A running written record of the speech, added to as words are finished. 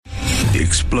the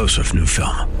explosive new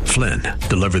film, Flynn,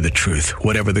 Deliver the Truth,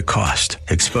 Whatever the Cost,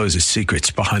 exposes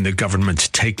secrets behind the government's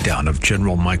takedown of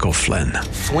General Michael Flynn.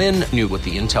 Flynn knew what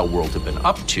the intel world had been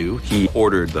up to. He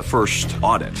ordered the first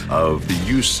audit of the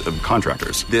use of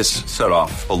contractors. This set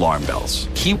off alarm bells.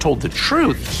 He told the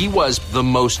truth. He was the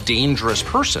most dangerous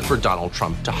person for Donald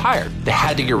Trump to hire. They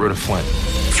had to get rid of Flynn.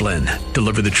 Flynn,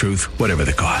 Deliver the Truth, Whatever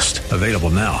the Cost. Available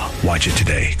now. Watch it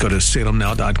today. Go to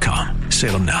salemnow.com.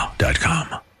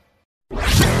 salemnow.com.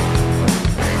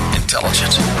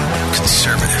 Intelligent,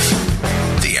 conservative,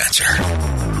 The Answer.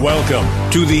 Welcome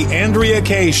to the Andrea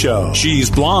Kaye Show. She's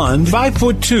blonde,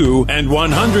 5'2", and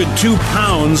 102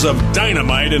 pounds of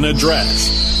dynamite in a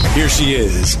dress. Here she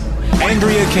is,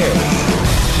 Andrea Kaye.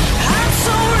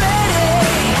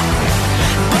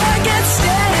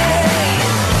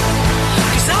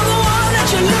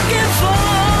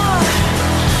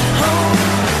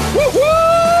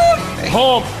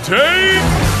 Hump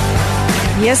Day!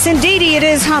 Yes, indeedy, it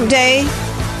is Hump Day.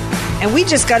 And we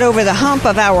just got over the hump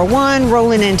of hour one,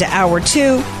 rolling into hour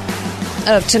two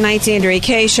of tonight's Andrea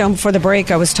Kaye Show. Before the break,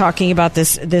 I was talking about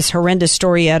this horrendous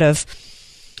story out of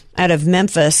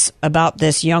Memphis about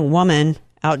this young woman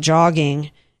out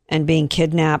jogging and being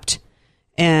kidnapped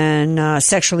and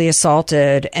sexually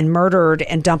assaulted and murdered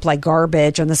and dumped like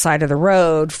garbage on the side of the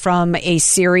road from a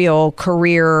serial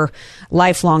career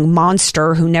lifelong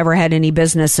monster who never had any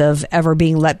business of ever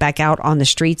being let back out on the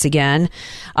streets again.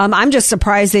 I'm just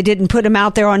surprised they didn't put him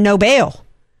out there on no bail.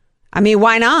 I mean,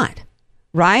 why not?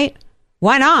 Right?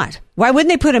 Why not? Why wouldn't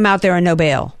they put him out there on no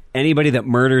bail? Anybody that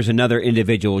murders another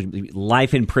individual,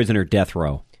 life in prison or death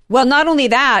row. Well, not only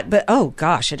that, but, oh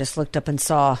gosh, I just looked up and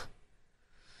saw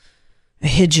a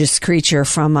hideous creature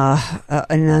from an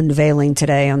unveiling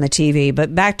today on the TV.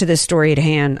 But back to this story at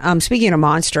hand. Speaking of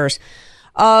monsters,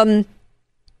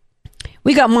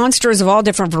 we got monsters of all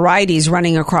different varieties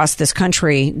running across this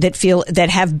country that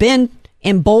have been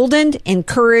emboldened,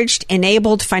 encouraged,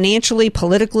 enabled financially,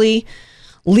 politically,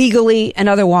 legally, and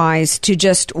otherwise to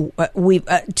just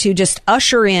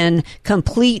usher in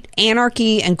complete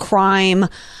anarchy and crime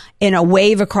in a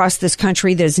wave across this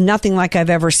country that is nothing like I've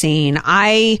ever seen.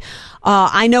 I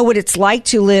know what it's like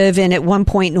to live in. At one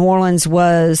point, New Orleans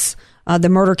was the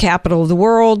murder capital of the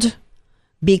world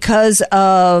because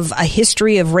of a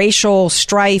history of racial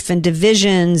strife and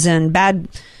divisions and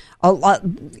what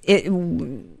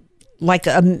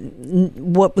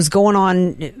was going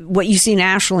on. What you see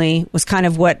nationally was kind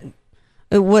of what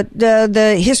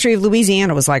the history of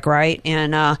Louisiana was like, right?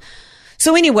 And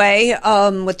so anyway,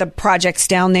 with the projects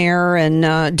down there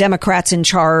and Democrats in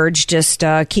charge, just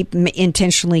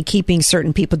intentionally keeping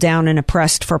certain people down and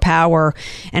oppressed for power.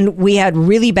 And we had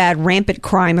really bad rampant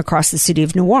crime across the city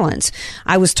of New Orleans.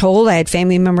 I was told, I had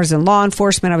family members in law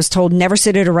enforcement, I was told never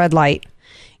sit at a red light.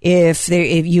 If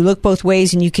you look both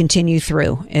ways and you continue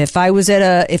through. If I was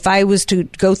to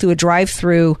go through a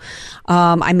drive-through,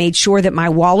 I made sure that my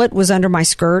wallet was under my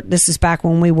skirt. This is back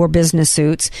when we wore business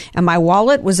suits, and my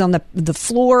wallet was on the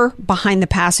floor behind the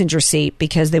passenger seat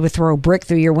because they would throw a brick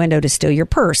through your window to steal your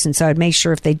purse. And so I'd make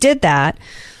sure if they did that,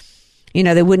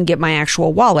 they wouldn't get my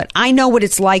actual wallet. I know what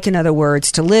it's like, in other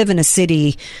words, to live in a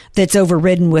city that's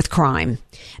overridden with crime.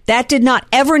 That did not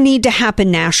ever need to happen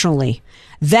nationally.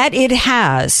 That it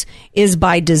has is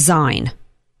by design.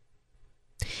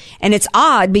 And it's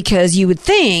odd because you would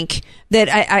think that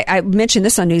I mentioned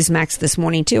this on Newsmax this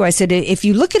morning too. I said, if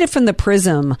you look at it from the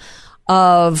prism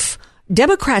of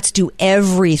Democrats do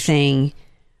everything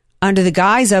under the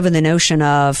guise of and the notion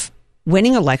of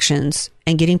winning elections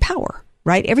and getting power,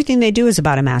 right? Everything they do is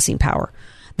about amassing power.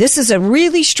 This is a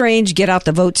really strange get out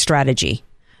the vote strategy.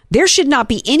 There should not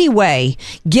be any way,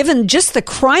 given just the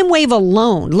crime wave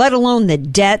alone, let alone the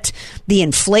debt, the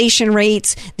inflation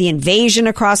rates, the invasion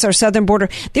across our southern border,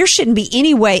 there shouldn't be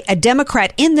any way a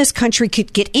Democrat in this country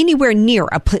could get anywhere near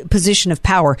a position of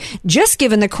power, just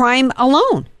given the crime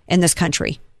alone in this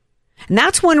country. And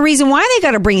that's one reason why they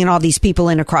got to bring in all these people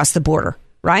in across the border,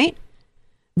 right?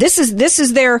 This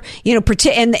is their,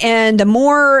 and the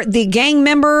more the gang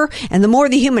member and the more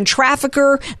the human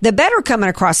trafficker, the better coming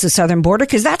across the southern border,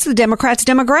 because that's the Democrats'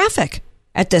 demographic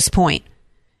at this point.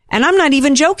 And I'm not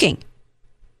even joking.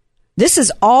 This is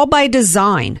all by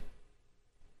design.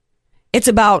 It's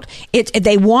about it.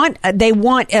 They want,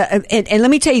 and let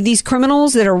me tell you, these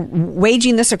criminals that are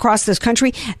waging this across this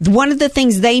country, one of the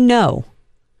things they know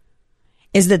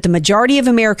is that the majority of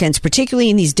Americans, particularly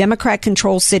in these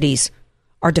Democrat-controlled cities,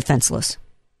 are defenseless.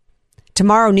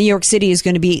 Tomorrow, New York City is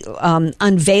going to be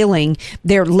unveiling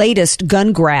their latest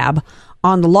gun grab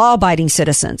on the law-abiding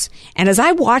citizens. And as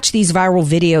I watch these viral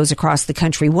videos across the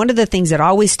country, one of the things that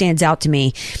always stands out to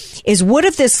me is, what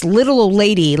if this little old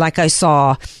lady, like I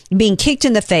saw, being kicked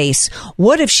in the face,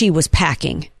 what if she was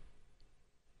packing?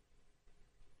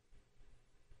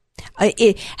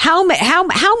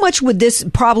 How much would this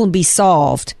problem be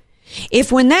solved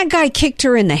if, when that guy kicked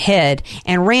her in the head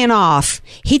and ran off,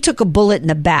 he took a bullet in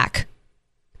the back?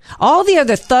 All the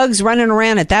other thugs running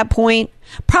around at that point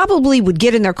probably would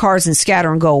get in their cars and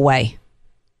scatter and go away.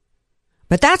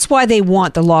 But that's why they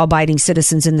want the law-abiding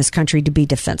citizens in this country to be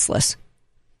defenseless.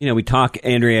 You know, we talk,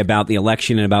 Andrea, about the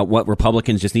election and about what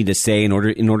Republicans just need to say in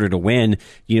order to win.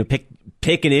 You know,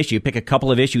 pick an issue, pick a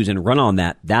couple of issues and run on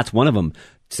that. That's one of them.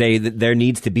 Say that there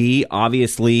needs to be,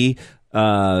 obviously,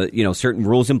 certain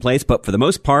rules in place. But for the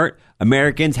most part,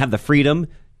 Americans have the freedom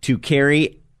to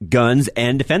carry guns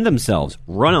and defend themselves.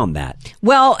 Run on that.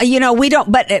 Well, we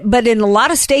don't, but in a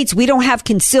lot of states, we don't have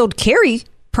concealed carry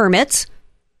permits.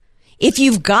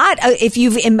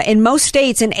 In most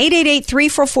states, in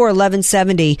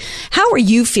 888-344-1170, how are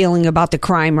you feeling about the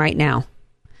crime right now?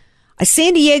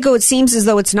 San Diego, it seems as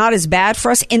though it's not as bad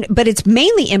for us, but it's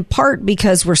mainly in part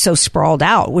because we're so sprawled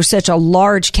out. We're such a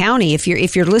large county. If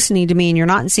you're listening to me and you're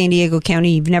not in San Diego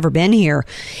County, you've never been here,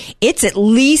 it's at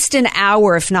least an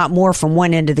hour, if not more, from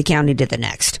one end of the county to the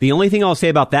next. The only thing I'll say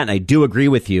about that, and I do agree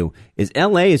with you, is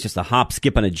LA is just a hop,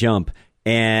 skip, and a jump.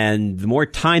 And the more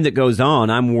time that goes on,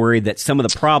 I'm worried that some of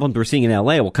the problems we're seeing in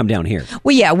LA will come down here.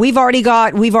 Well, yeah, we've already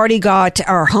got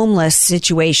our homeless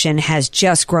situation has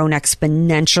just grown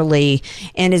exponentially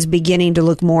and is beginning to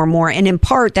look more and more. And in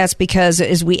part, that's because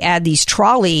as we add these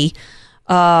trolley,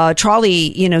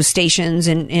 stations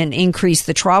and increase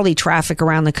the trolley traffic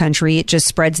around the country, it just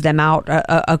spreads them out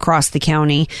across the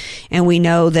county. And we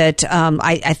know that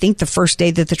I think the first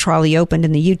day that the trolley opened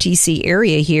in the UTC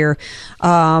area here,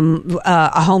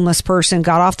 a homeless person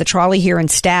got off the trolley here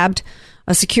and stabbed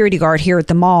a security guard here at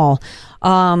the mall.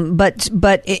 But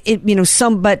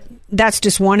that's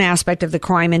just one aspect of the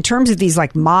crime. In terms of these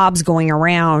like mobs going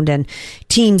around and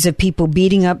teams of people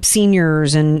beating up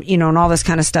seniors and all this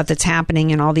kind of stuff that's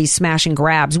happening and all these smash and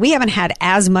grabs, we haven't had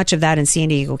as much of that in San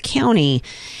Diego County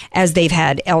as they've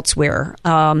had elsewhere.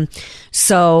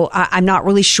 So I'm not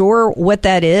really sure what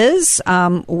that is.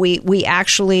 We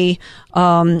actually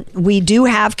we do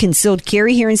have concealed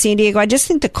carry here in San Diego. I just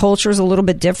think the culture is a little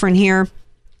bit different here.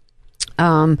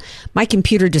 My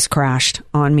computer just crashed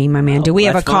on me, my man. Do we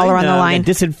have a caller on the line?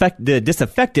 The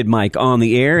disaffected Mike on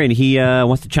the air, and he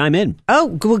wants to chime in.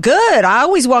 Oh, well, good. I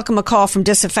always welcome a call from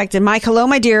disaffected Mike. Hello,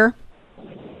 my dear.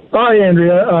 Hi,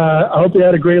 Andrea. I hope you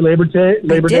had a great Labor Day,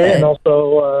 and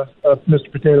also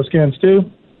Mr. Potato Skins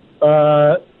too.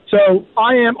 So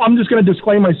I'm just going to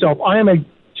disclaim myself. I am a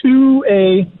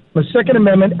Second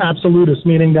Amendment absolutist,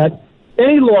 meaning that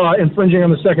any law infringing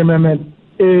on the Second Amendment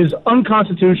is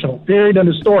unconstitutional, period, end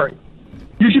of story.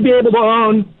 You should be able to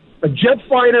own a jet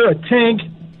fighter, a tank,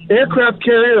 aircraft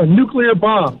carrier, a nuclear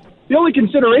bomb. The only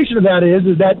consideration of that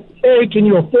is that, A, can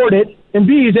you afford it, and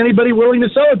B, is anybody willing to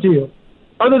sell it to you?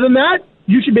 Other than that,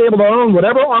 you should be able to own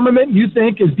whatever armament you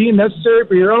think is deemed necessary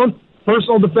for your own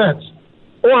personal defense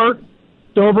or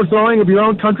the overthrowing of your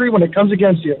own country when it comes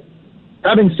against you.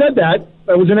 Having said that,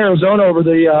 I was in Arizona over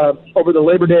the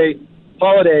Labor Day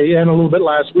holiday and a little bit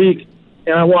last week,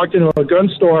 and I walked into a gun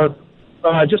store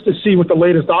just to see what the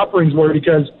latest offerings were,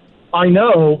 because I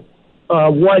know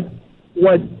what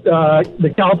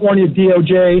the California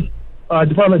DOJ,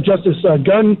 Department of Justice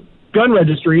gun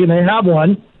registry, and they have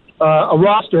one, a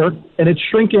roster, and it's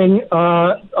shrinking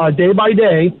day by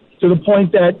day to the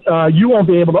point that you won't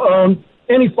be able to own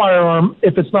any firearm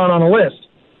if it's not on a list.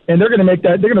 And they're going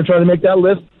to try to make that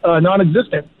list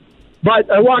non-existent.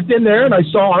 But I walked in there and I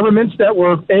saw armaments that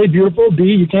were A, beautiful, B,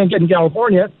 you can't get in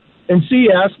California, and C,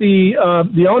 asked the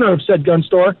owner of said gun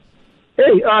store,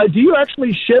 hey, do you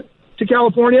actually ship to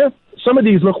California? Some of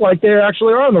these look like they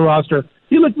actually are on the roster.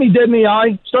 He looked me dead in the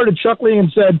eye, started chuckling,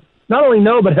 and said, not only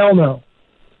no, but hell no.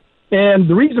 And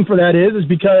the reason for that is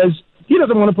because he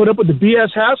doesn't want to put up with the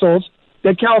BS hassles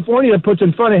that California puts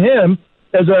in front of him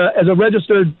as a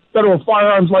registered federal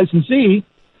firearms licensee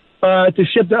to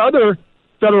ship to other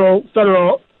federal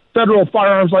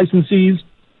firearms licensees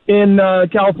in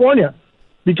California,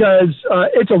 because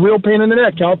it's a real pain in the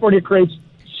neck. California creates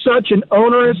such an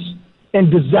onerous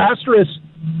and disastrous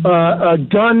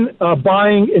gun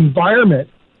buying environment,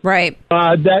 right?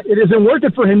 That it isn't worth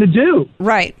it for him to do,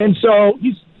 right? And so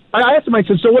I asked him, I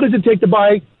said, so what does it take to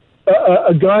buy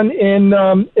a gun in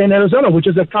Arizona, which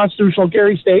is a constitutional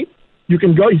carry state? You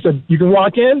can go. He said you can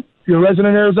walk in. If you're a resident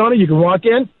in Arizona, you can walk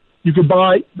in. You could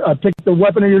pick the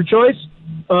weapon of your choice.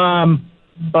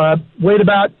 Wait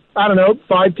about I don't know,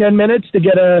 5-10 minutes to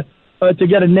get a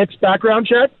NICS background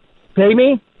check, pay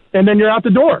me, and then you're out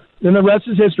the door. Then the rest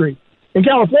is history. In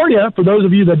California, for those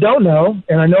of you that don't know,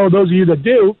 and I know those of you that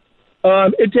do,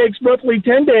 it takes roughly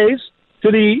 10 days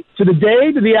to the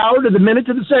day, to the hour, to the minute,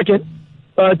 to the second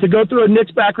to go through a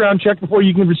NICS background check before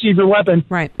you can receive your weapon.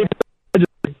 Right.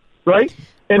 Right?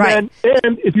 And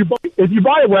then if you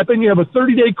buy a weapon, you have a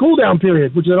 30-day cooldown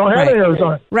period, which they don't have in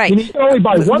Arizona. Right. You need to only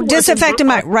buy one Disaffected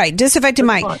Mike. Right. Disaffected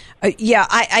Mike. I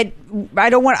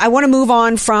don't want. I want to move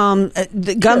on from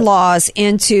the gun laws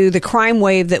into the crime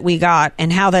wave that we got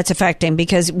and how that's affecting,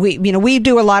 because we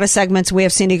do a lot of segments. We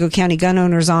have San Diego County gun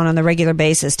owners on the regular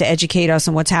basis to educate us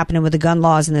on what's happening with the gun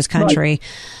laws in this country.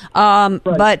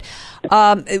 But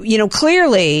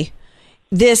clearly,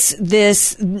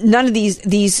 none of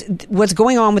these what's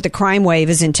going on with the crime wave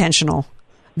is intentional.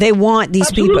 They want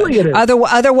these people.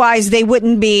 Otherwise, they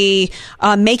wouldn't be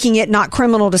making it not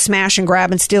criminal to smash and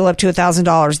grab and steal up to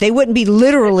 $1,000. They wouldn't be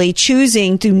literally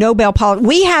choosing through Nobel policy.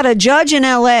 We had a judge in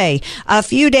L.A. a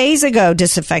few days ago,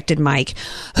 Disaffected Mike,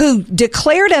 who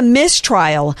declared a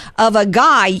mistrial of a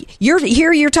guy.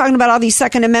 You're talking about all these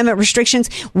Second Amendment restrictions.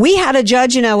 We had a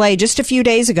judge in L.A. just a few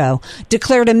days ago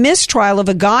declared a mistrial of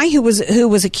a guy who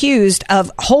was accused of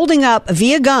holding up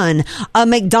via gun a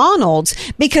McDonald's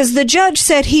because the judge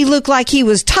said he looked like he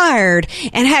was tired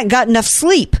and hadn't got enough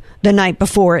sleep the night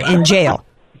before in jail.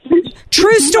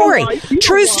 True story.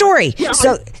 True story.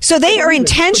 So they are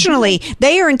intentionally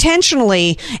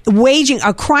waging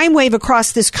a crime wave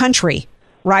across this country,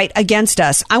 right, against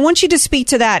us. I want you to speak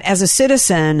to that as a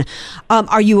citizen.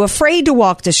 Are you afraid to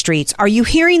walk the streets? Are you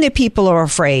hearing that people are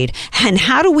afraid? And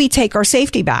how do we take our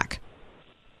safety back?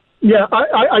 Yeah,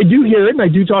 I do hear it, and I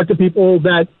do talk to people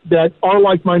that are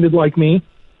like-minded like me.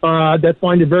 That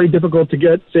find it very difficult to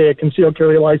get, say, a concealed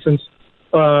carry license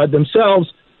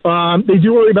themselves. They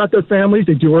do worry about their families.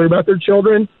 They do worry about their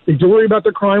children. They do worry about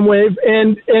their crime wave.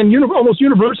 And almost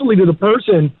universally to the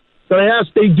person that I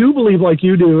ask, they do believe, like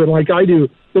you do and like I do,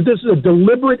 that this is a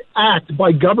deliberate act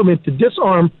by government to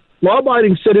disarm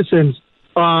law-abiding citizens,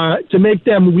 to make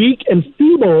them weak and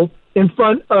feeble in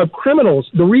front of criminals.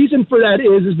 The reason for that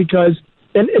is because,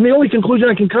 and the only conclusion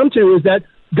I can come to is that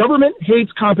government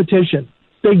hates competition.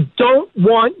 They don't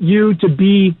want you to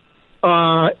be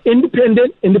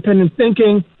independent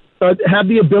thinking, have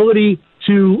the ability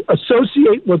to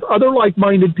associate with other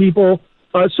like-minded people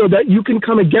so that you can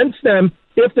come against them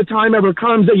if the time ever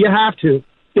comes that you have to.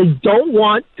 They don't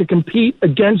want to compete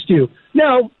against you.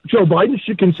 Now, Joe Biden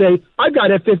can say, I've got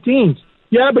F-15s.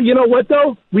 Yeah, but you know what,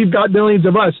 though? We've got millions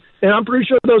of us. And I'm pretty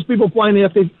sure those people flying the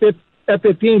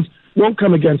F-15s won't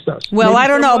come against us. Well, Maybe I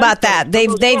don't know about that.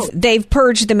 They've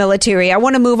purged the military. I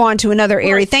want to move on to another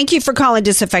area. Thank you for calling,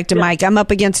 Disaffected Mike. I'm up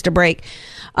against a break.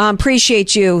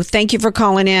 Appreciate you. Thank you for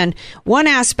calling in. One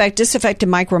aspect, Disaffected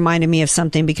Mike reminded me of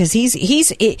something, because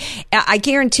I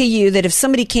guarantee you that if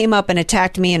somebody came up and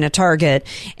attacked me in a Target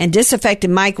and Disaffected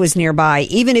Mike was nearby,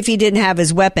 even if he didn't have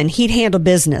his weapon, he'd handle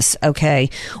business. Okay.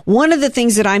 One of the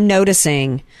things that I'm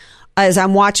noticing as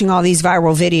I'm watching all these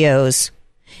viral videos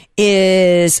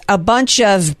is a bunch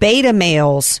of beta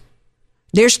males.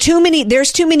 There's too many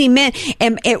men.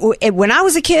 And when I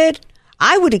was a kid,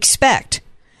 I would expect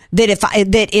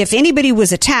that if anybody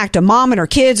was attacked, a mom and her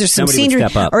kids or some senior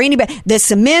or anybody, that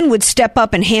some men would step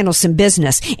up and handle some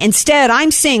business. Instead,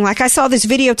 I'm seeing, like I saw this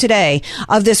video today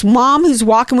of this mom who's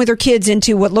walking with her kids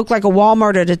into what looked like a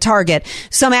Walmart at a Target.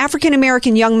 Some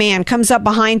African-American young man comes up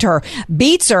behind her,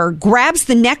 beats her, grabs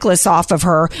the necklace off of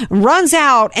her, runs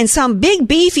out, and some big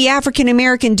beefy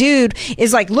African-American dude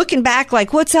is like looking back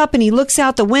like, what's up? And he looks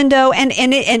out the window. And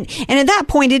at that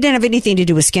point, it didn't have anything to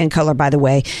do with skin color, by the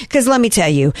way, because let me tell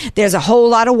you, there's a whole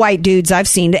lot of white dudes I've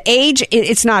seen. Age,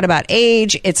 it's not about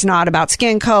age. It's not about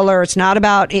skin color. It's not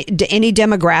about any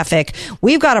demographic.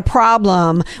 We've got a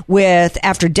problem with,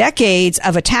 after decades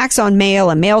of attacks on male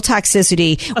and male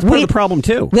toxicity. That's part of the problem,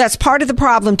 too. That's part of the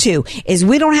problem, too, is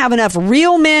we don't have enough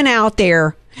real men out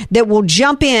there that will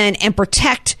jump in and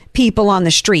protect people on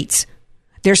the streets.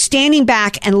 They're standing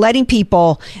back and letting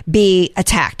people be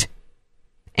attacked.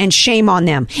 And shame on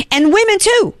them. And women,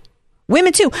 too.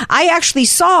 Women too. I actually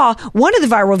saw one of the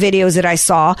viral videos that I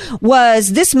saw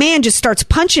was this man just starts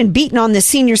beating on this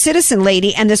senior citizen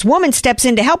lady, and this woman steps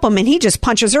in to help him, and he just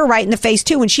punches her right in the face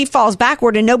too, and she falls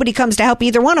backward, and nobody comes to help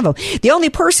either one of them. The only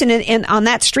person on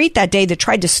that street that day that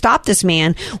tried to stop this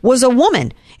man was a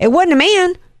woman. It wasn't a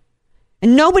man.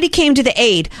 And nobody came to the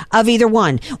aid of either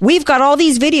one. We've got all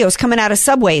these videos coming out of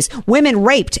subways, women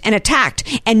raped and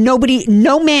attacked, and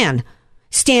no man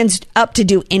stands up to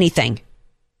do anything.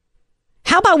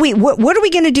 How about what are we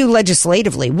going to do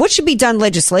legislatively? What should be done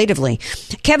legislatively?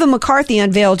 Kevin McCarthy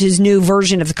unveiled his new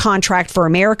version of the Contract for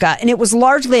America, and it was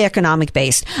largely economic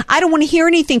based. I don't want to hear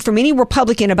anything from any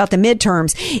Republican about the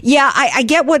midterms. Yeah, I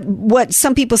get what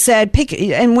some people said,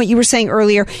 and what you were saying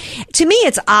earlier. To me,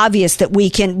 it's obvious that we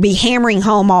can be hammering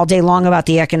home all day long about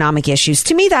the economic issues.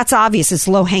 To me, that's obvious. It's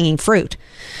low-hanging fruit.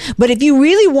 But if you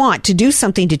really want to do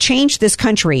something to change this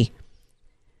country,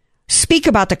 speak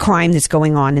about the crime that's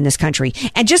going on in this country.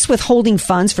 And just withholding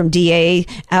funds from DA,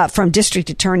 from district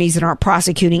attorneys that aren't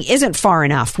prosecuting isn't far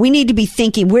enough. We need to be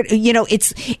thinking,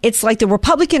 it's like the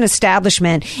Republican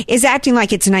establishment is acting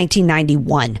like it's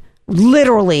 1991.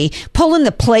 Literally pulling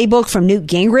the playbook from Newt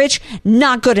Gingrich,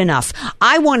 not good enough.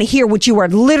 I want to hear what you are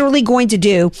literally going to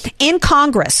do in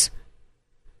Congress,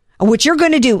 what you're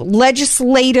going to do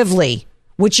legislatively,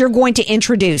 what you're going to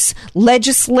introduce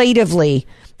legislatively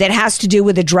that has to do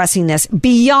with addressing this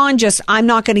beyond just, I'm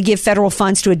not going to give federal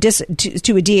funds to a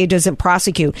DA who doesn't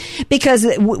prosecute. Because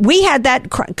we had that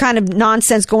kind of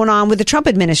nonsense going on with the Trump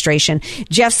administration.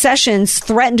 Jeff Sessions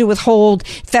threatened to withhold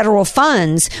federal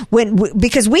funds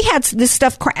because we had this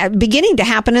stuff beginning to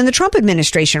happen in the Trump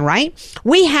administration, right?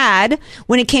 We had,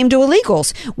 when it came to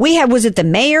illegals, was it the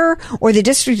mayor or the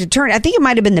district attorney? I think it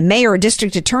might have been the mayor or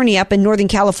district attorney up in Northern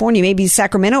California, maybe the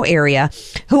Sacramento area,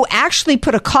 who actually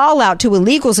put a call out to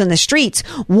illegals in the streets,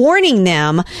 warning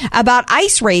them about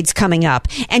ICE raids coming up.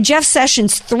 And Jeff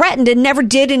Sessions threatened and never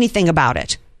did anything about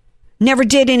it. Never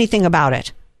did anything about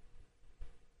it.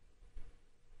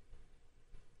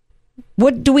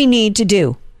 What do we need to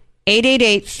do?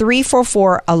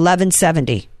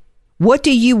 888-344-1170. What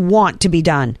do you want to be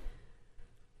done?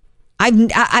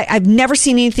 I've never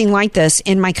seen anything like this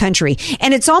in my country.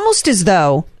 And it's almost as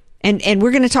though, and we're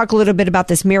going to talk a little bit about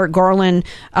this Merrick Garland,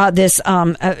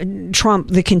 Trump,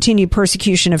 the continued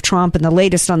persecution of Trump, and the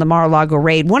latest on the Mar-a-Lago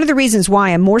raid. One of the reasons why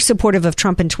I'm more supportive of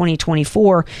Trump in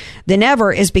 2024 than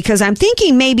ever is because I'm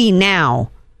thinking maybe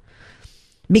now,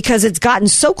 because it's gotten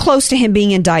so close to him being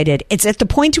indicted, it's at the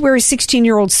point to where his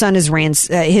 16-year-old son is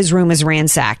his room is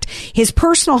ransacked. His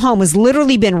personal home has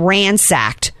literally been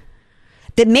ransacked.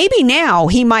 That maybe now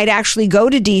he might actually go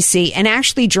to D.C. and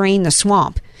actually drain the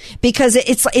swamp. Because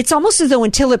it's almost as though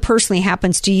until it personally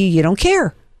happens to you, you don't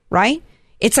care, right?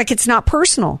 It's like it's not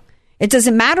personal. It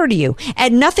doesn't matter to you.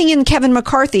 And nothing in Kevin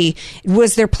McCarthy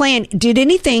was their plan, did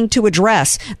anything to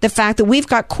address the fact that we've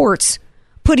got courts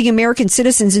putting American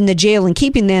citizens in the jail and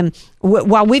keeping them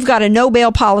while we've got a no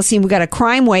bail policy and we've got a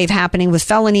crime wave happening with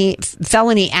felony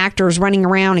actors running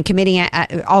around and committing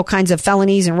all kinds of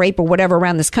felonies and rape or whatever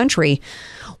around this country.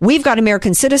 We've got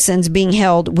American citizens being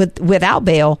held without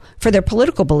bail for their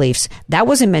political beliefs. That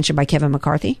wasn't mentioned by Kevin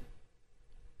McCarthy.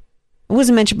 It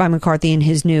wasn't mentioned by McCarthy in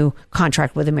his new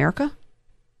contract with America.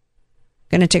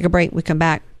 Going to take a break. We come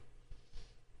back.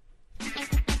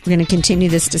 We're going to continue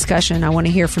this discussion. I want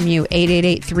to hear from you.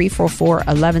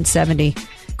 888-344-1170.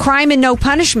 Crime and no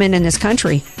punishment in this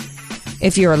country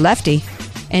if you're a lefty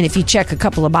and if you check a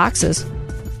couple of boxes.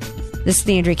 This is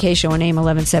the Andrea Kaye Show on AM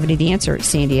 1170. The Answer,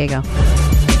 San Diego.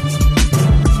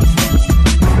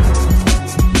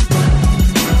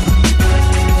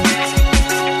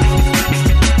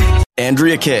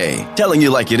 Andrea Kaye, telling you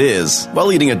like it is,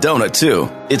 while eating a donut, too.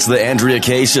 It's the Andrea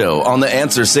Kaye Show on The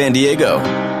Answer San Diego.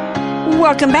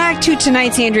 Welcome back to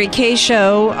tonight's Andrea Kaye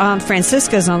Show.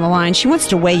 Francisca's on the line. She wants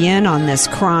to weigh in on this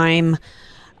crime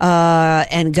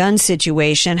and gun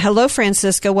situation. Hello,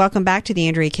 Francisca. Welcome back to the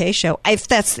Andrea Kaye Show. If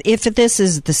this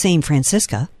is the same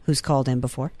Francisca who's called in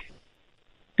before.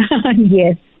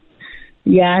 Yes.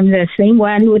 Yeah, I'm the same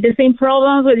one with the same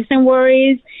problems, with the same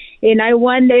worries. And I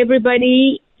want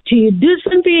everybody to do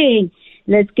something.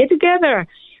 Let's get together.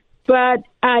 But,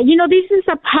 this is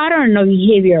a pattern of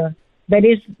behavior that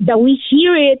we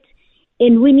hear it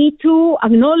and we need to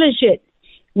acknowledge it.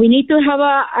 We need to have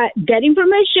get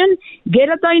information, get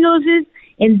a diagnosis,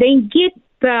 and then get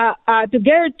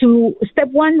together to step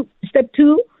one, step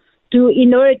two,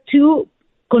 in order to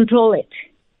control it.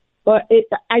 But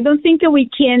I don't think that we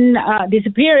can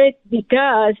disappear it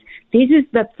because this is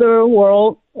the third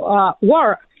world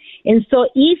war. And so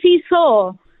if it's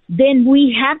so, then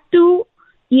we have to,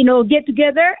 get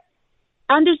together,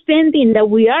 understanding that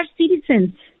we are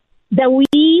citizens, that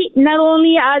we not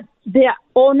only are the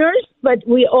owners, but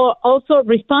we are also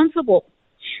responsible.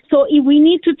 So if we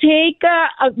need to take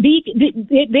be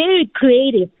very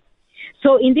creative.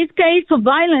 So in this case of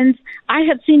violence, I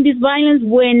have seen this violence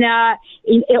when on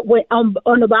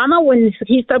Obama, when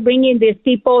he started bringing these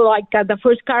people, like the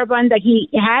first caravan that he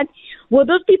had. Well,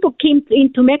 those people came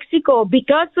into Mexico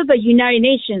because of the United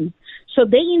Nations. So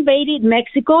they invaded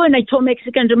Mexico, and I told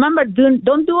Mexicans, remember, don't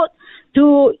do it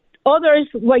to others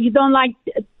what you don't like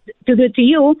to do to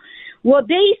you. Well,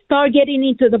 they start getting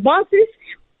into the buses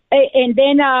and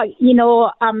then,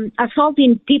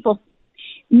 assaulting people.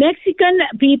 Mexican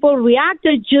people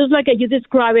reacted just like you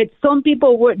described it. Some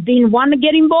people didn't want to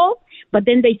get involved, but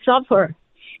then they suffer.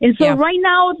 And so right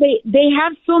now they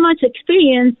have so much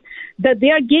experience that they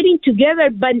are getting together,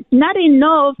 but not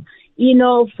enough,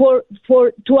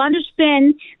 to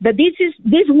understand that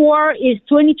this war is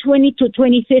 2020 to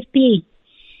 2050.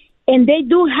 And they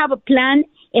do have a plan,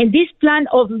 and this plan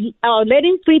of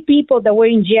letting free people that were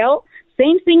in jail,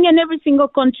 same thing in every single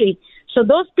country. So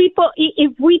those people,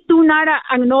 if we do not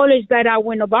acknowledge that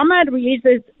when Obama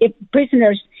releases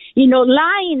prisoners,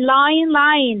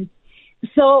 lying.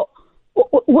 So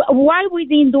why we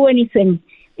didn't do anything,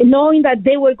 knowing that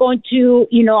they were going to,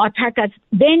 attack us?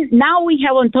 Then now we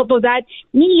have on top of that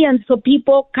millions of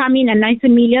people coming, and 90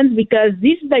 millions, because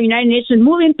this is the United Nations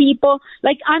moving people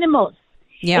like animals.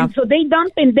 Yeah. And so they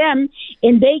dump in them,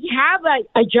 and they have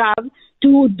a job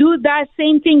to do that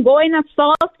same thing, go and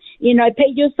assault, pay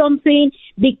you something,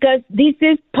 because this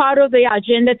is part of the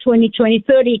Agenda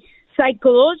 2020-30,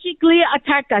 psychologically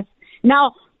attack us.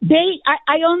 Now,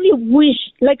 I only wish,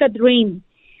 like a dream,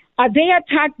 they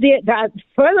attacked the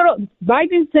further,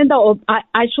 Biden said,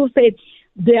 I should say,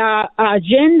 the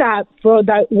agenda for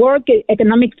the World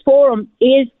Economic Forum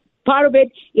is part of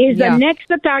it, is the next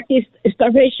attack is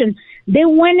starvation. They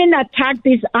went and attacked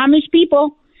these Amish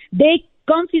people. They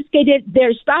confiscated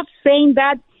their stuff, saying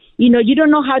that, you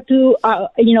don't know how to,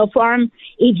 farm.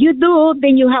 If you do,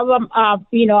 then you have,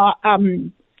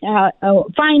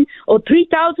 fine or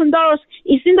 $3,000.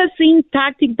 Isn't the same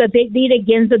tactic that they did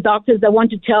against the doctors that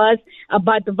want to tell us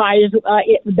about the virus,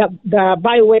 the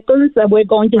bioweapons that we're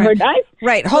going to hurt us?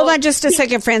 Right. Hold on just a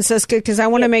second, Francisca, because I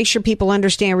want to make sure people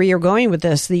understand where you're going with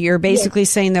this. That you're basically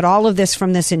saying that all of this,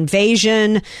 from this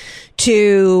invasion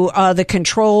to the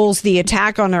controls, the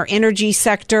attack on our energy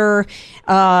sector,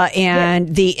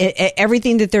 and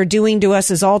everything that they're doing to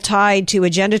us is all tied to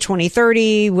Agenda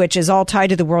 2030, which is all tied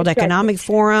to the World Economic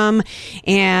Forum.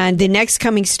 And the next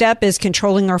coming step is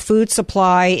controlling our food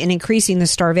supply and increasing the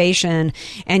starvation.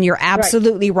 And you're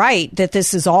absolutely right that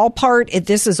this is all part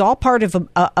of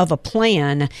a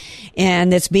plan,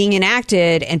 and that's being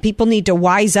enacted, and people need to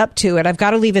wise up to it. I've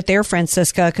got to leave it there,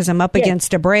 Francisca, because I'm up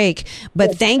against a break.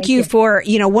 But thank you for,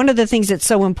 one of the things that's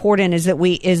so important is that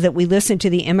we listen to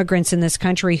the immigrants in this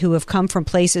country who have come from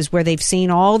places where they've seen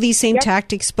all these same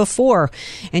tactics before.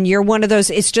 And you're one of those.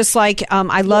 It's just like,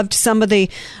 I loved some of the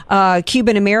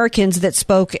Cuban Americans that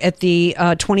spoke at the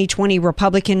 2020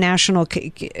 Republican National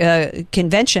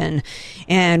Convention,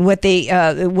 and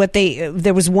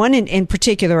there was one in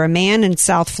particular, a man in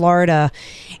South Florida,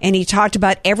 and he talked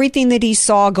about everything that he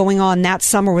saw going on that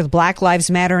summer with Black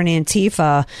Lives Matter and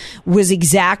Antifa was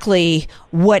exactly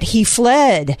what he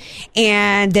fled,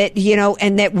 and that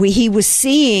he was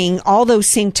seeing all those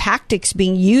same tactics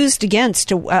being used against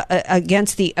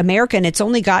the American. It's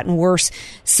only gotten worse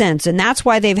since, and that's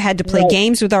why they've had to play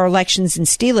games with our elections and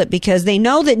steal it, because they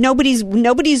know that nobody's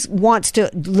wants to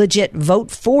legit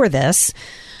vote for this,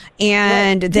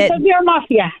 and that they're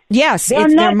mafia. Yes,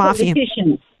 they're mafia.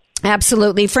 Politicians.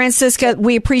 Absolutely, Francisca.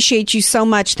 We appreciate you so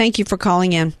much. Thank you for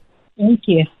calling in. Thank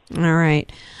you. All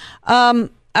right. All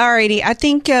righty. I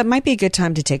think it might be a good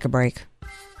time to take a break.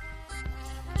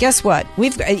 Guess what?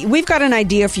 We've got an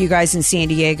idea for you guys in San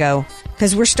Diego,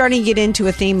 because we're starting to get into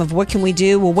a theme of what can we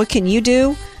do? Well, what can you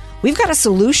do? We've got a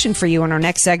solution for you in our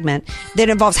next segment that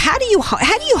involves how do you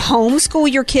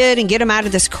homeschool your kid and get them out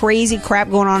of this crazy crap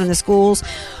going on in the schools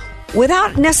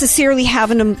without necessarily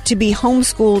having them to be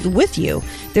homeschooled with you.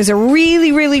 There's a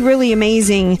really, really, really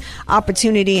amazing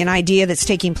opportunity and idea that's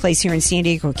taking place here in San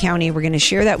Diego County. We're going to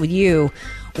share that with you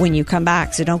when you come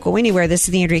back. So don't go anywhere. This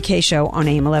is the Andrea Kaye Show on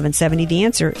AM 1170, The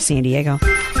Answer, San Diego.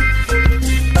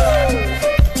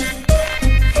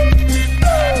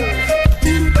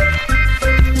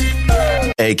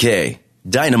 AK,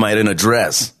 Dynamite in a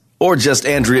Dress, or just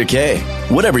Andrea Kaye.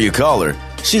 Whatever you call her,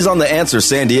 she's on The Answer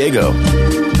San Diego.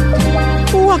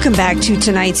 Welcome back to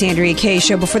tonight's Andrea Kaye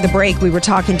Show. Before the break, we were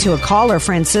talking to a caller,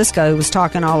 Francisca, who was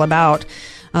talking all about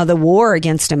the war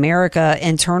against America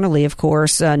internally, of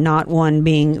course, not one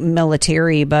being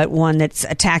military, but one that's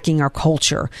attacking our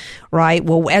culture, right?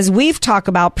 Well, as we've talked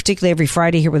about, particularly every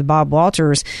Friday here with Bob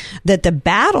Walters, that the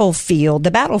battlefield,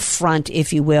 the battlefront,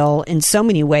 if you will, in so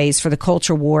many ways for the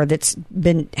culture war that's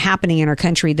been happening in our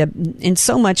country, in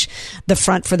so much the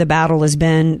front for the battle has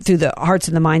been through the hearts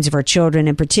and the minds of our children,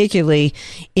 and particularly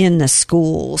in the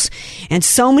schools. And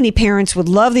so many parents would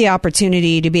love the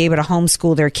opportunity to be able to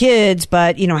homeschool their kids,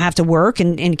 but have to work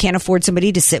and can't afford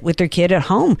somebody to sit with their kid at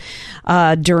home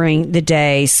during the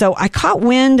day. So I caught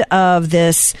wind of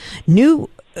this new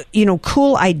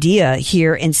cool idea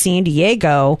here in San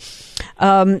Diego.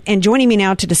 And joining me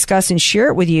now to discuss and share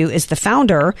it with you is the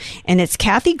founder, and it's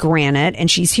Kathy Granite,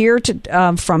 and she's here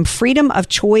from Freedom of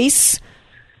Choice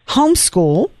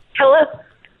Homeschool. Hello.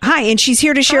 Hi, and she's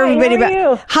here to share everybody about.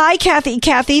 You? Hi, Kathy.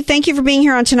 Kathy, thank you for being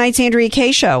here on tonight's Andrea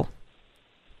Kaye Show.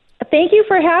 Thank you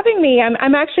for having me.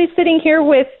 I'm actually sitting here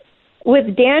with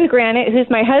Dan Granite, who's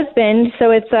my husband. So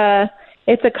it's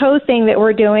a co-thing that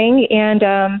we're doing,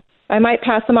 and I might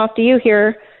pass them off to you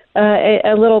here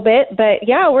a little bit. But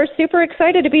yeah, we're super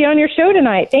excited to be on your show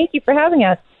tonight. Thank you for having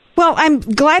us. Well, I'm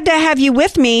glad to have you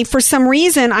with me. For some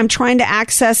reason, I'm trying to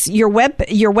access your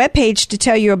webpage to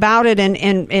tell you about it,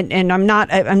 and I'm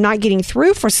not getting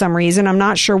through for some reason. I'm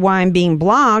not sure why I'm being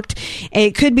blocked.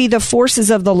 It could be the forces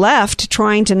of the left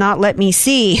trying to not let me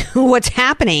see what's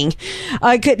happening.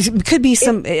 It could be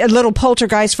a little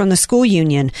poltergeist from the school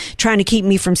union trying to keep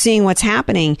me from seeing what's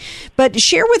happening. But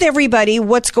share with everybody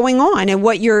what's going on and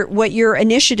what your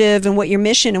initiative and what your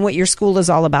mission and what your school is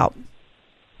all about.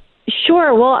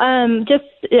 Sure. Well,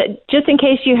 just in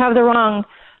case you have the wrong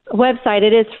website,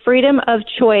 it is Freedom of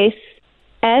Choice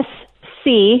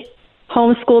SC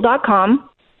homeschool.com.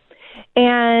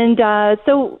 And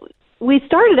so we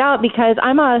started out because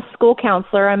I'm a school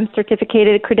counselor. I'm a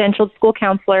certificated, credentialed school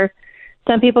counselor.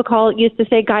 Some people used to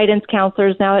say guidance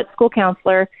counselors. Now it's school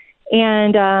counselor.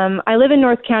 And I live in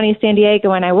North County, San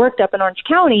Diego, and I worked up in Orange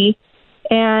County.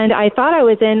 And I thought I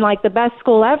was in like the best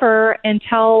school ever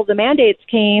until the mandates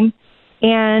came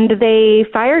and they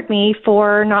fired me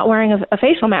for not wearing a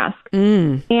facial mask.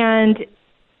 And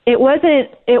it wasn't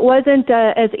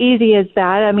as easy as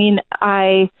that. I mean,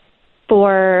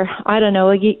 for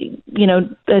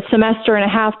a semester and a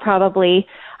half probably,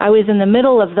 I was in the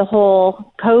middle of the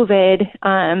whole COVID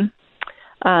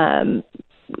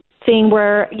thing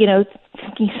where,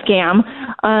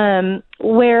 scam,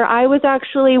 where I was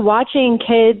actually watching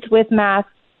kids with masks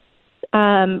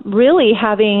really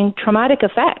having traumatic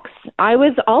effects. I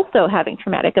was also having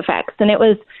traumatic effects, and it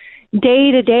was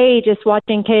day to day just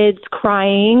watching kids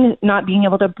crying, not being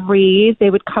able to breathe. They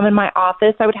would come in my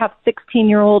office. I would have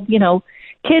 16-year-old,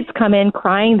 kids come in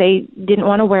crying. They didn't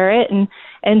want to wear it.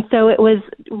 And so it was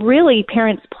really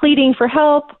parents pleading for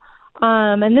help.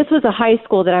 And this was a high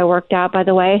school that I worked at, by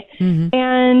the way. Mm-hmm.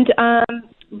 And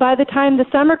by the time the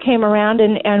summer came around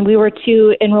and we were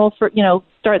to enroll for,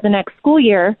 start the next school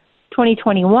year,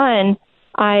 2021,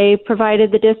 I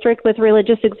provided the district with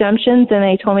religious exemptions, and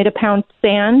they told me to pound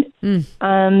sand.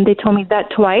 They told me that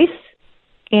twice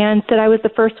and said I was the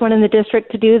first one in the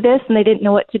district to do this, and they didn't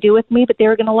know what to do with me, but they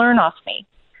were going to learn off me.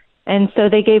 And so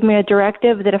they gave me a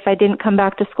directive that if I didn't come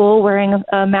back to school wearing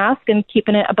a mask and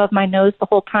keeping it above my nose the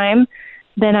whole time,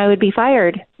 then I would be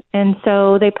fired. And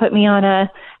so they put me on a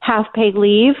half-paid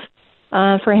leave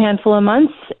for a handful of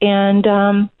months, and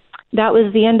that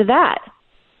was the end of that.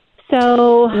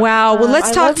 So wow. Well,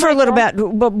 let's talk for a little bit,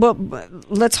 but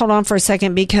let's hold on for a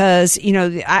second because,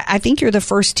 I think you're the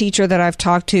first teacher that I've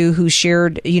talked to who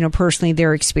shared, personally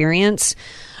their experience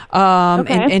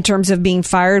in terms of being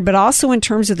fired, but also in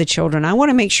terms of the children. I want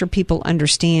to make sure people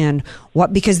understand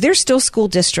because there's still school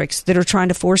districts that are trying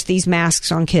to force these masks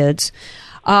on kids.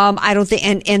 I don't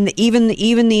think, and even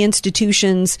the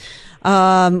institutions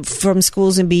from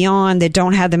schools and beyond that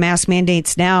don't have the mask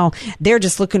mandates now, they're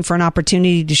just looking for an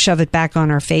opportunity to shove it back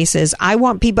on our faces. I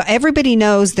want people, everybody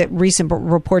knows that recent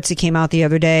reports that came out the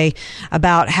other day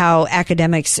about how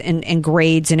academics and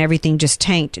grades and everything just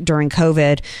tanked during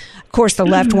COVID. Of course, the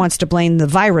left wants to blame the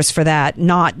virus for that,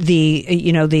 not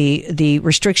the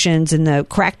restrictions and the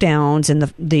crackdowns and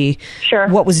the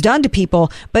what was done to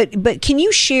people. But can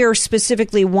you share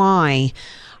specifically why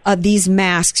these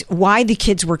masks, why the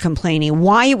kids were complaining,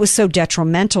 why it was so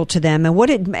detrimental to them, and what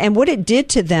it did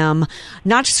to them,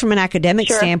 not just from an academic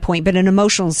standpoint, but an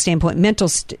emotional standpoint, mental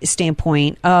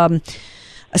standpoint, a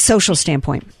social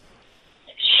standpoint?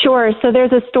 Sure. So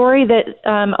there's a story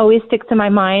that always sticks in my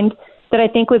mind that I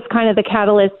think was kind of the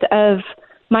catalyst of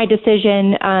my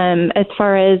decision as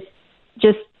far as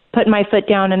just putting my foot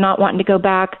down and not wanting to go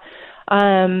back.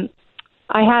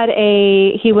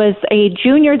 He was a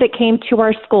junior that came to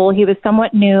our school. He was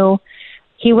somewhat new.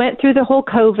 He went through the whole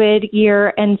COVID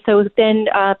year, and so then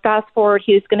fast forward,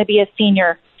 he was going to be a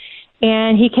senior.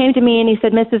 And he came to me and he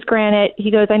said, Mrs. Granite,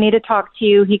 he goes, I need to talk to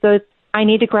you. He goes, I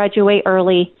need to graduate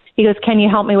early. He goes, can you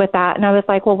help me with that? And I was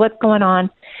like, well, what's going on?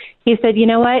 He said, you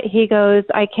know what? He goes,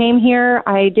 I came here.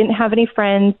 I didn't have any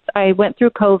friends. I went through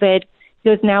COVID. He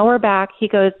goes, now we're back. He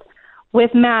goes,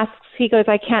 with masks, he goes,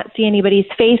 I can't see anybody's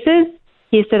faces.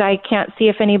 He said, I can't see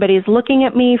if anybody's looking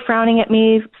at me, frowning at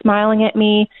me, smiling at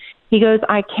me. He goes,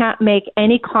 I can't make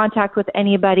any contact with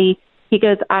anybody. He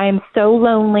goes, I'm so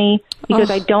lonely. He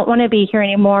goes, I don't want to be here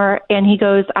anymore. And he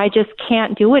goes, I just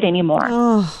can't do it anymore.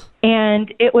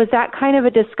 And it was that kind of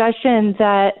a discussion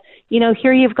that,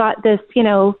 here you've got this,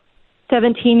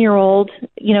 17-year-old,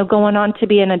 going on to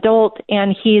be an adult,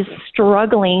 and he's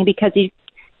struggling because he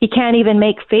can't even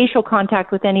make facial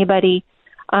contact with anybody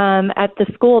at the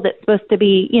school that's supposed to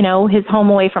be, his home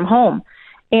away from home.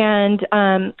 And,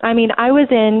 I was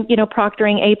in,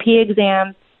 proctoring AP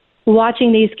exams,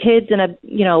 watching these kids in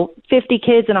 50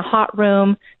 kids in a hot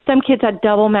room. Some kids had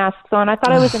double masks on. I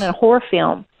thought I was in a horror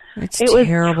film. It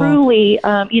terrible. Was truly,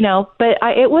 and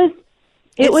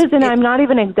I'm not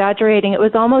even exaggerating. It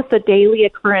was almost a daily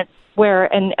occurrence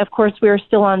where, and of course we were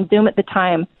still on Zoom at the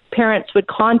time, parents would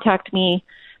contact me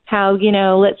how,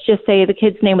 let's just say the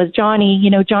kid's name was Johnny.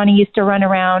 Johnny used to run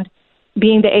around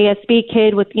being the ASB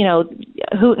kid with,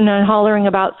 hooting and hollering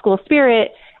about school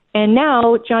spirit. And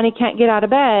now Johnny can't get out of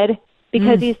bed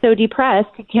because he's so depressed.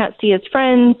 He can't see his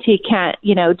friends. He can't,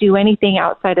 do anything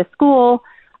outside of school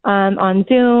on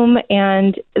Zoom.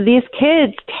 And these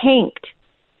kids tanked.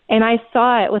 And I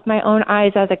saw it with my own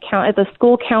eyes as a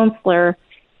school counselor.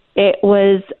 It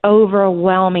was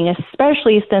overwhelming,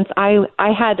 especially since I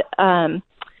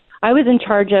was in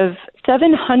charge of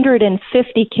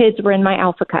 750 kids were in my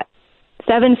Alpha Cut.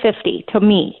 750 to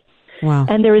me. Wow.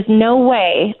 And there was no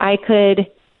way I could,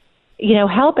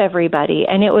 help everybody.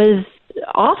 And it was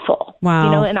awful.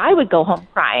 Wow. And I would go home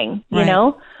crying,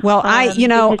 Well, because you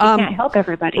can't help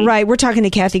everybody. Right. We're talking to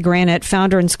Kathy Granite,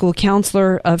 founder and school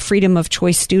counselor of Freedom of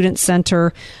Choice Student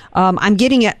Center. I'm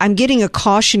getting a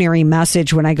cautionary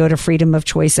message when I go to Freedom of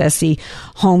Choice SC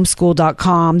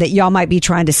homeschool.com that y'all might be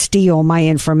trying to steal my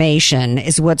information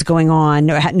is what's going on.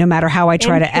 No matter how I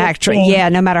try to act.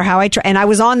 No matter how I try. And I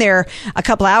was on there a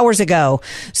couple hours ago.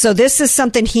 So this is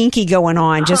something hinky going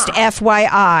on. Just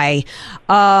FYI.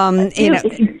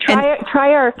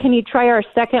 Can you try our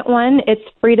second one? It's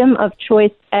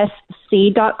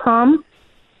freedomofchoicesc.com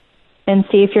and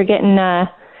see if you're getting,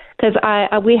 because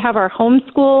we have our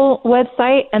homeschool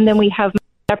website and then we have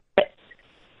separate.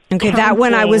 Okay, that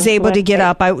one I was able to get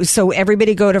up. So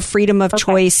everybody go to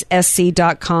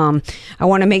freedomofchoicesc.com. I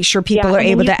want to make sure people are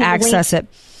able to access it.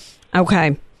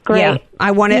 Okay. Great. Yeah,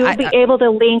 I want to. You'll be able to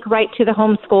link right to the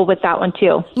homeschool with that one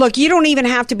too. Look, you don't even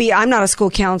have to be. I'm not a school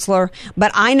counselor,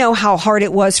 but I know how hard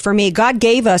it was for me. God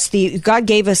gave us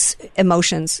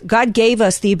emotions. God gave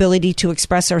us the ability to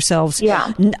express ourselves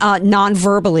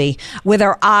non-verbally, with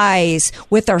our eyes,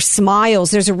 with our smiles.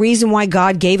 There's a reason why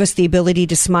God gave us the ability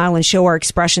to smile and show our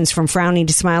expressions from frowning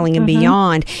to smiling and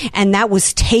beyond. And that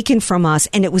was taken from us.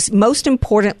 And it was, most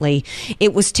importantly,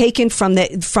 it was taken from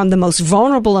the most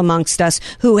vulnerable amongst us,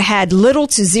 who had little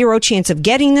to zero chance of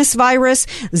getting this virus,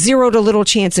 zero to little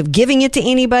chance of giving it to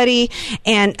anybody,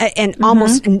 and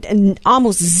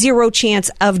almost zero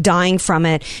chance of dying from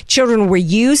it. Children were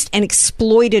used and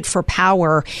exploited for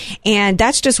power. And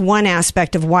that's just one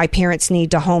aspect of why parents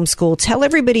need to homeschool. Tell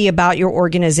everybody about your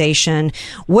organization,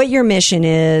 what your mission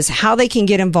is, how they can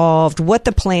get involved, what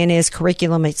the plan is,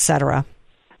 curriculum, etc.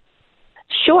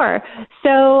 Sure.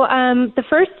 So the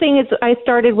first thing is I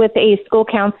started with a school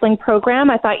counseling program.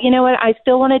 I thought, you know what, I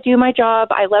still want to do my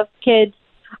job. I love kids.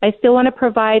 I still want to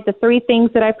provide the three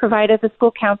things that I provide as a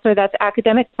school counselor. That's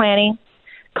academic planning,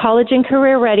 college and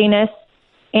career readiness,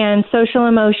 and social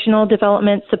emotional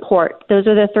development support. Those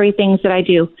are the three things that I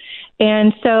do.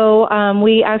 And so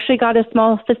we actually got a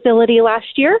small facility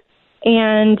last year.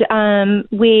 And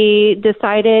we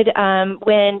decided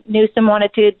when Newsom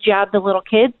wanted to jab the little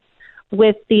kids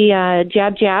with the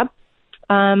jab.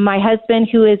 My husband,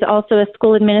 who is also a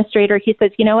school administrator, he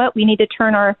says, you know what, we need to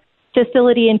turn our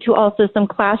facility into also some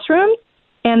classrooms.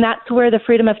 And that's where the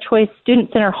Freedom of Choice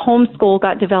Student Center homeschool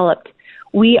got developed.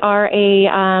 We are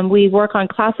we work on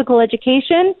classical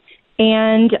education,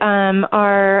 and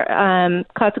our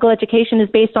classical education is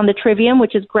based on the trivium,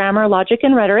 which is grammar, logic,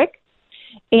 and rhetoric.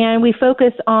 And we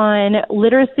focus on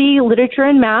literacy, literature,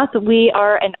 and math. We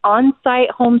are an on-site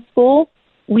homeschool.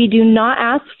 We do not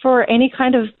ask for any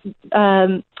kind of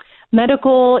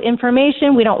medical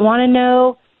information. We don't want to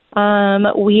know.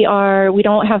 We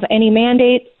don't have any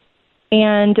mandates,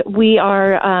 and we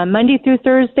are Monday through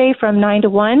Thursday from 9 to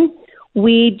 1.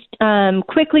 We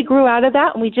quickly grew out of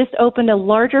that, and we just opened a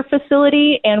larger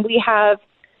facility, and we have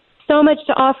so much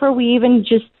to offer. We even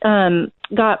just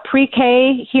got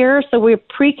pre-K here, so we're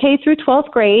pre-K through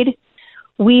 12th grade.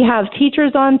 We have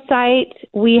teachers on site.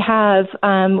 We have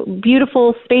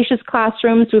beautiful, spacious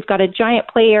classrooms. We've got a giant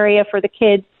play area for the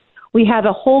kids. We have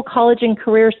a whole college and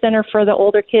career center for the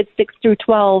older kids, 6 through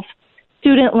 12,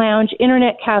 student lounge,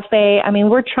 internet cafe. I mean,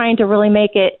 we're trying to really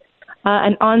make it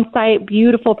an on-site,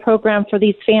 beautiful program for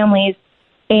these families.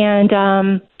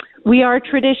 And we are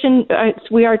tuition-based,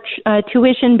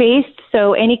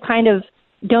 so any kind of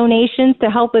donations to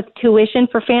help with tuition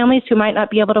for families who might not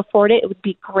be able to afford it, it would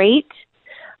be great.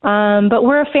 But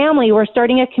we're a family. We're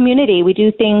starting a community. We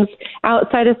do things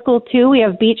outside of school, too. We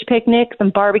have beach picnics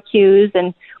and barbecues,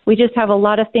 and we just have a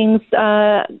lot of things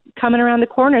coming around the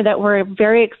corner that we're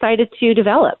very excited to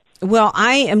develop. Well,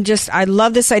 I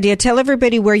love this idea. Tell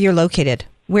everybody where you're located.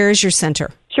 Where is your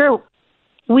center? Sure.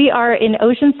 We are in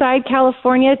Oceanside,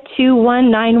 California,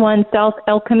 2191 South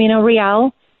El Camino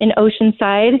Real in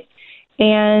Oceanside.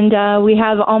 And we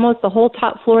have almost the whole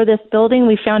top floor of this building.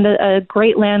 We found a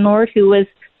great landlord who was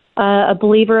a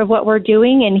believer of what we're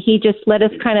doing, and he just let us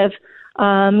kind of,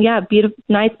 beautiful,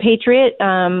 nice patriot.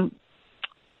 And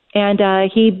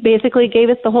he basically gave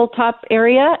us the whole top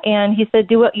area, and he said,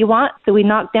 do what you want. So we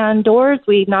knocked down doors,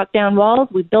 we knocked down walls,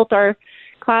 we built our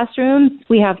classrooms,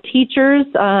 we have teachers,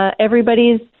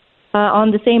 everybody's on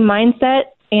the same mindset.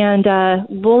 And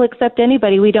we'll accept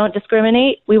anybody. We don't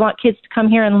discriminate. We want kids to come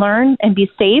here and learn and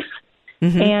be safe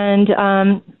and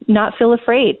not feel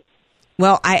afraid.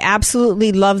 Well, I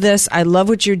absolutely love this. I love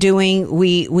what you're doing.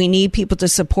 We need people to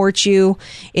support you.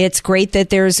 It's great that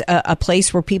there's a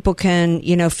place where people can,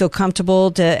 feel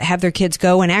comfortable to have their kids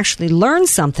go and actually learn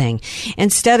something.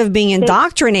 Instead of being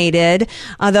indoctrinated,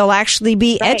 they'll actually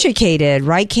be educated.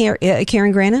 Right,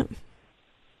 Karen Granite?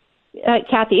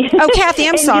 Kathy. Oh, Kathy,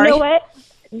 I'm sorry. You know what?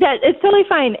 It's totally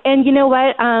fine. And you know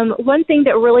what? One thing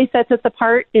that really sets us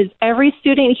apart is every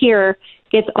student here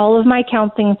gets all of my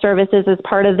counseling services as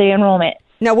part of the enrollment.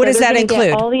 Now, what does that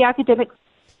include? All the academic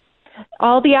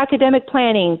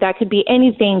planning. That could be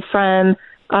anything from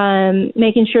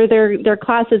making sure their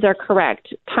classes are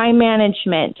correct, time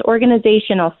management,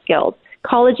 organizational skills,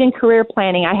 college and career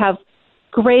planning. I have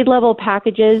grade level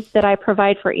packages that I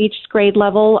provide for each grade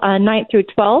level, 9th through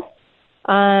 12th.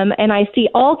 And I see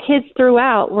all kids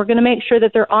throughout. We're going to make sure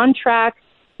that they're on track.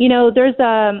 There's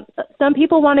some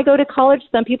people want to go to college,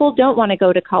 some people don't want to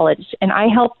go to college, and I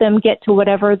help them get to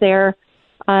whatever their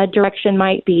direction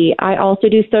might be. I also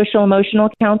do social emotional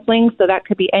counseling, so that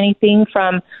could be anything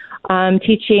from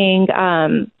teaching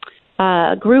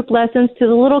group lessons to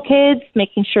the little kids,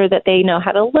 making sure that they know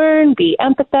how to learn, be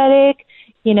empathetic,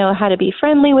 how to be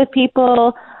friendly with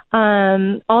people.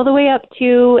 All the way up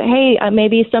to, hey,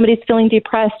 maybe somebody's feeling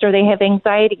depressed or they have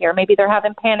anxiety or maybe they're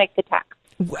having panic attacks.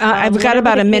 I've got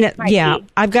about a minute. Yeah,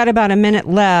 I've got about a minute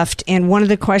left. And one of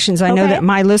the questions I know that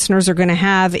my listeners are going to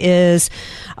have is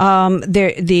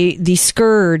the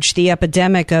scourge, the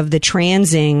epidemic of the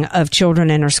transing of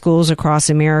children in our schools across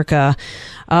America.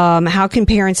 How can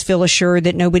parents feel assured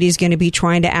that nobody's going to be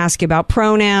trying to ask about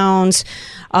pronouns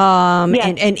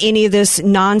and any of this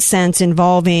nonsense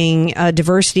involving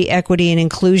diversity, equity, and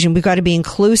inclusion? We've got to be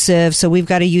inclusive, so we've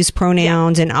got to use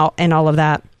pronouns and all of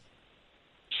that.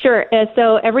 Sure.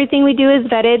 So everything we do is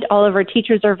vetted. All of our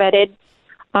teachers are vetted.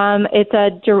 It's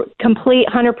a complete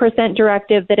 100%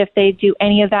 directive that if they do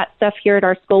any of that stuff here at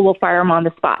our school, we'll fire them on the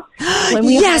spot. When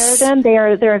we hire them,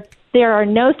 there are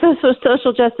no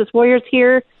social justice warriors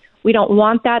here. We don't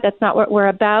want that. That's not what we're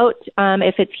about.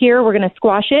 If it's here, we're going to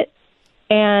squash it.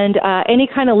 And any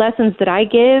kind of lessons that I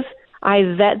give, I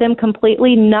vet them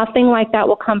completely. Nothing like that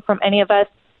will come from any of us.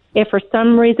 If for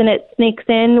some reason it sneaks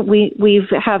in, we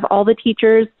have all the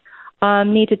teachers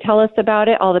need to tell us about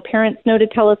it. All the parents know to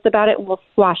tell us about it. We'll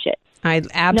squash it.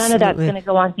 None of that's going to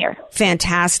go on here.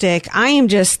 Fantastic. I am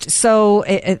just so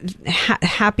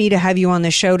happy to have you on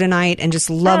the show tonight and just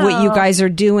love what you guys are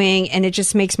doing. And it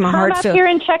just makes my heart feel. Come up here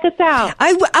and check us out.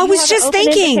 I was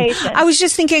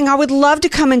just thinking I would love to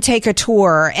come and take a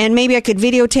tour, and maybe I could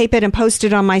videotape it and post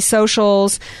it on my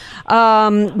socials.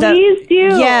 Please do.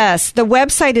 Yes. The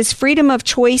website is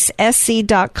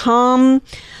freedomofchoicesc.com.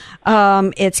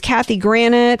 It's Kathy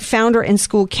Granite, founder and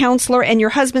school counselor. And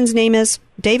your husband's name is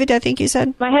David, I think you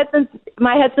said? My husband's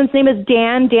name is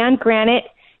Dan Granite,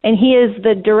 and he is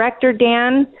the director,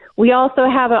 Dan. We also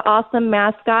have an awesome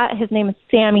mascot. His name is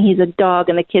Sammy. He's a dog,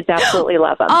 and the kids absolutely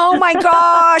love him. Oh, my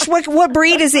gosh. What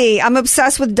breed is he? I'm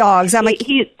obsessed with dogs.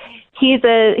 He's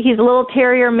a little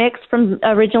terrier mix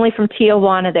originally from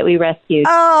Tijuana that we rescued.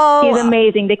 Oh, he's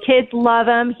amazing. The kids love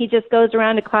him. He just goes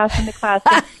around to classroom to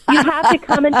classroom. You have to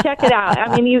come and check it out.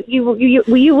 I mean, you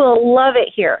will love it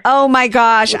here. Oh my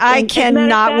gosh, I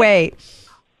cannot wait.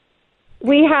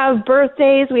 We have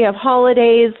birthdays. We have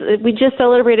holidays. We just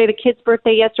celebrated a kid's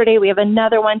birthday yesterday. We have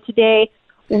another one today.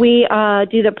 We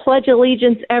do the Pledge of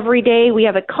Allegiance every day. We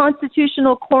have a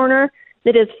constitutional corner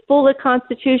that is full of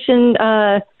Constitution,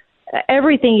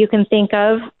 everything you can think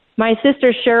of. My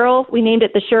sister Cheryl, we named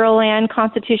it the Cheryl Ann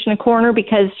Constitution Corner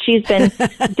because she's been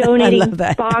donating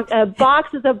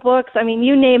boxes of books. I mean,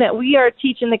 you name it. We are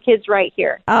teaching the kids right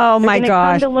here. Oh, my gosh. They're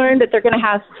going to come to learn that they're going to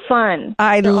have fun.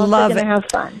 They're love it. Going to have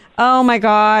fun. Oh, my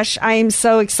gosh. I am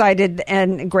so excited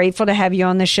and grateful to have you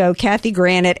on the show, Kathy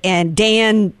Granite and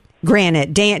Dan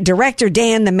Granite, Director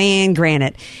Dan the Man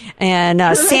Granite, and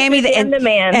Sammy the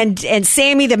Man, and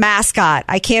Sammy the mascot.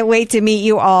 I can't wait to meet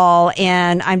you all,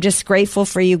 and I'm just grateful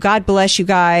for you. God bless you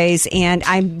guys, and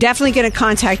I'm definitely going to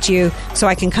contact you so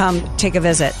I can come take a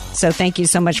visit. So thank you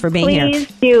so much for being here.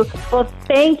 Please do. Well,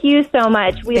 thank you so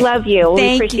much. We love you.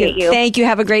 We appreciate you. Thank you.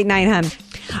 Have a great night, hon.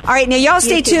 All right, now y'all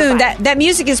stay tuned. That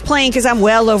music is playing because I'm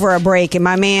well over a break, and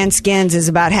my man Skins has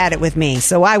about had it with me.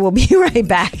 So I will be right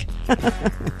back.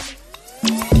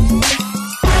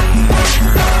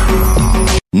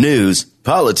 News,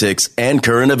 politics, and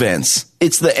current events.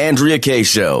 It's the Andrea Kaye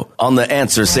Show on The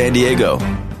Answer San Diego.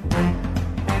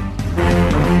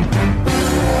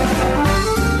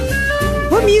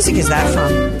 What music is that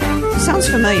from? Sounds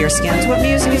familiar, Skins. What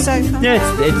music is that from?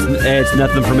 It's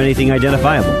nothing from anything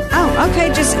identifiable. Oh,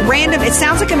 okay, just random. It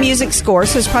sounds like a music score,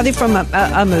 so it's probably from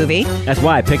a movie. That's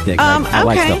why I picked it. I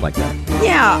like stuff like that.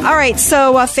 Yeah. All right.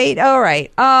 So, Fate. All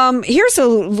right. Here's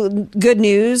good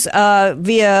news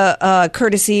via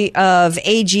courtesy of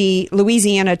AG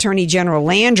Louisiana Attorney General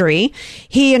Landry.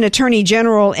 He, an attorney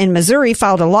general in Missouri,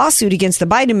 filed a lawsuit against the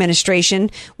Biden administration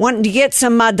wanting to get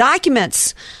some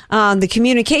documents on the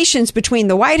communications between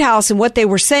the White House and what they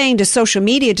were saying to social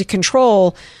media to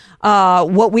control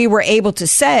what we were able to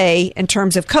say in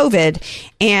terms of COVID.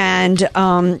 And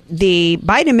the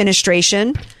Biden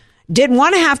administration didn't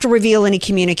want to have to reveal any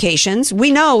communications.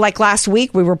 We know, like last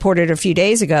week, we reported a few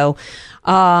days ago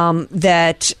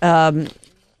that I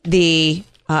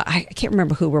can't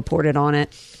remember who reported on it,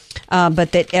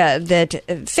 but that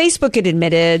Facebook had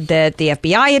admitted that the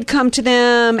FBI had come to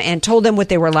them and told them what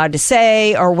they were allowed to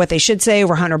say or what they should say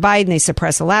over Hunter Biden. They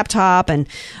suppressed the laptop and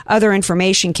other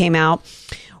information came out.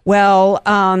 Well,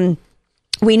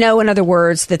 we know, in other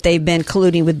words, that they've been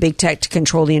colluding with big tech to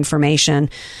control the information.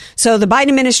 So the Biden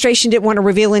administration didn't want to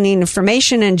reveal any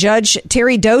information, and Judge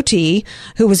Terry Doughty,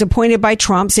 who was appointed by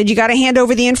Trump, said you got to hand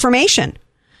over the information.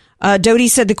 Doughty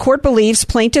said the court believes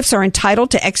plaintiffs are entitled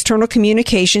to external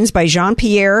communications by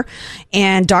Jean-Pierre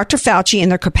and Dr. Fauci in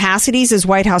their capacities as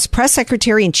White House press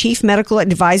secretary and chief medical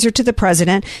advisor to the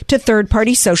president to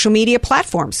third-party social media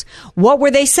platforms. What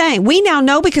were they saying? We now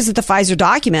know because of the Pfizer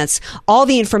documents, all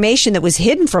the information that was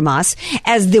hidden from us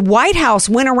as the White House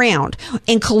went around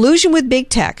in collusion with big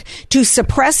tech to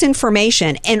suppress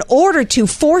information in order to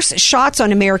force shots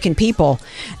on American people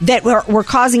that were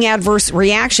causing adverse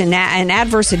reaction and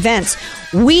adverse events.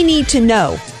 We need to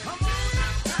know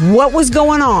what was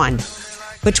going on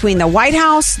between the White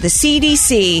House, the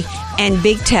CDC, and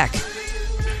big tech.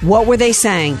 What were they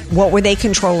saying? What were they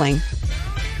controlling?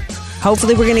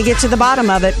 Hopefully we're going to get to the bottom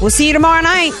of it. We'll see you tomorrow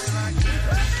night.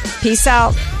 Peace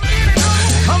out.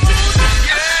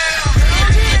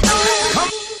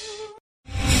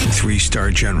 Three-star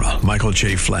General Michael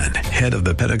J. Flynn, head of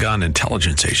the Pentagon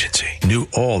Intelligence Agency, knew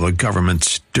all the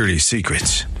government's dirty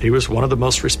secrets. He was one of the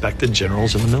most respected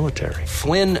generals in the military.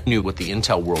 Flynn knew what the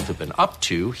intel world had been up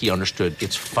to. He understood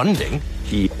its funding.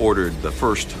 He ordered the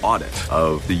first audit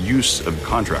of the use of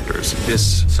contractors.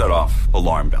 This set off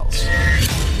alarm bells.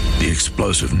 The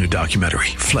explosive new documentary,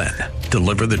 Flynn,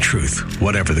 Deliver the Truth,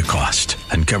 Whatever the Cost,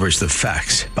 uncovers the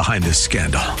facts behind this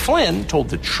scandal. Flynn told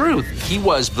the truth. He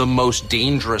was the most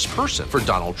dangerous person for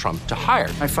Donald Trump to hire.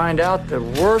 I find out the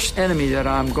worst enemy that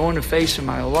I'm going to face in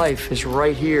my life is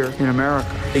right here in America.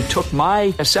 They took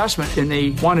my assessment and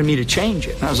they wanted me to change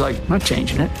it. And I was like, I'm not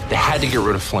changing it. They had to get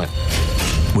rid of Flynn.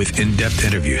 With in-depth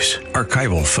interviews,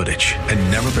 archival footage,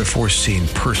 and never-before-seen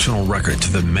personal records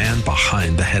of the man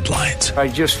behind the headlines. I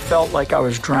just felt like I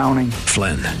was drowning.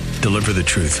 Flynn, Deliver the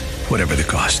Truth, Whatever the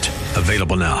Cost.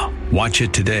 Available now. Watch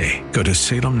it today. Go to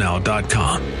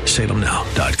salemnow.com.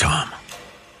 salemnow.com.